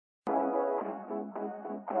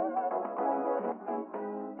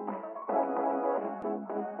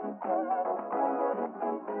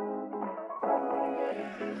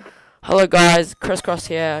Hello guys, Crisscross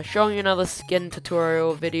here, showing you another skin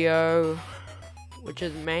tutorial video, which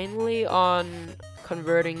is mainly on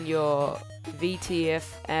converting your VTF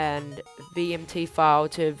and VMT file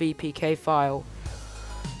to VPK file.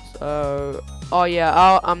 So,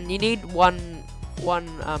 you need one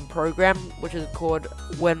program which is called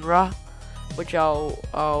WinRAR, which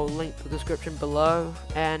I'll link the description below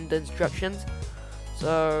and the instructions.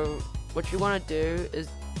 So, what you want to do is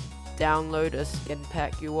download a skin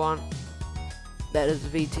pack you want, that is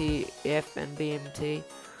VTF and VMT,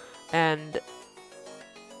 and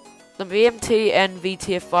the VMT and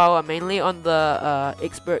VTF file are mainly on the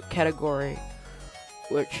expert category,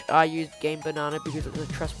 which I use Game Banana because it's a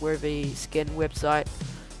trustworthy skin website.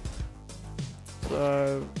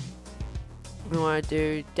 So what you want to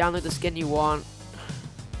do, download the skin you want,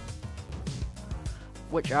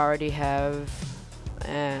 which I already have,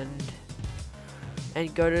 and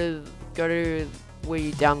go to where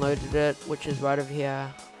you downloaded it, which is right over here.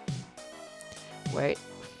 Wait,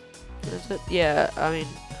 is it? Yeah,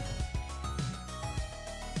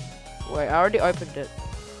 wait, I already opened it,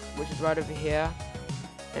 which is right over here.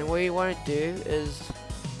 And what you want to do is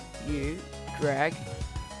you drag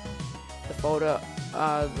the folder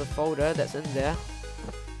that's in there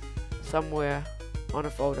somewhere on a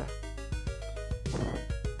folder.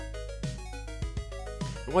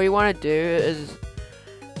 And what you want to do is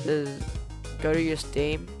go to your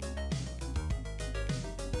Steam,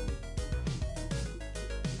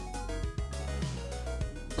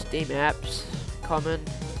 apps, common,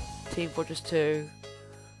 Team Fortress 2,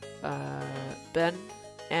 bin,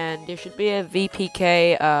 and there should be a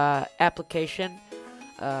VPK application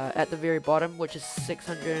at the very bottom, which is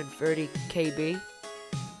 630 KB,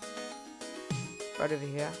 right over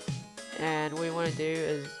here. And what you want to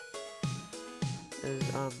do is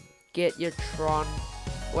get your Tron.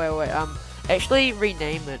 Actually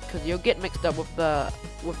rename it, because you'll get mixed up with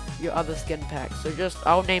your other skin pack. So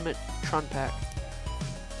I'll name it Tron Pack.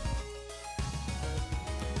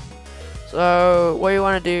 So what you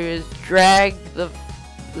want to do is drag the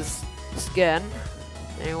skin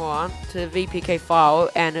you want to the VPK file,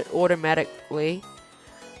 and it automatically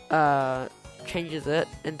changes it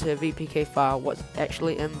into a VPK file, what's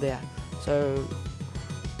actually in there. So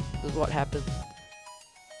this is what happens.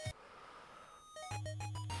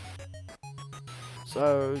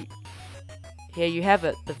 So here you have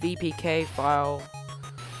it, the VPK file.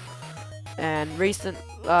 And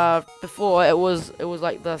before it was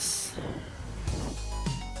like this.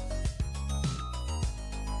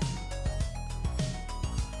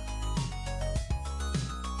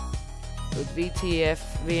 With VTF,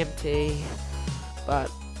 VMT, but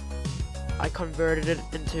I converted it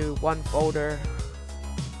into one folder.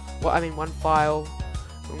 One file.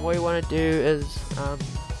 And what you want to do is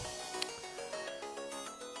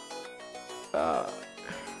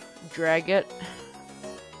drag it,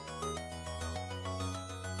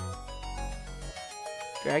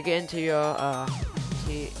 into your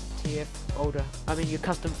TF folder. Your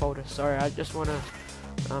custom folder. Sorry, I just want to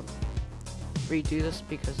redo this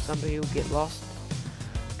because somebody will get lost.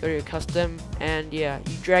 Go to your custom, and yeah,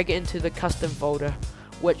 you drag it into the custom folder,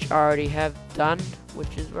 which I already have done,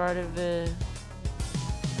 which is right over there.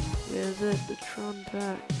 Where is it? The Tron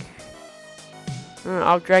Pack.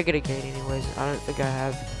 I'll drag it again anyways, I don't think I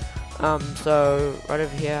have. So right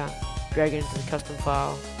over here, drag it into the custom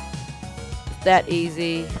file. It's that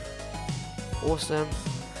easy. Awesome.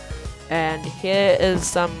 And here is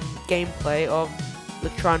some gameplay of the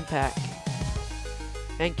Tron Pack.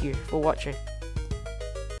 Thank you for watching.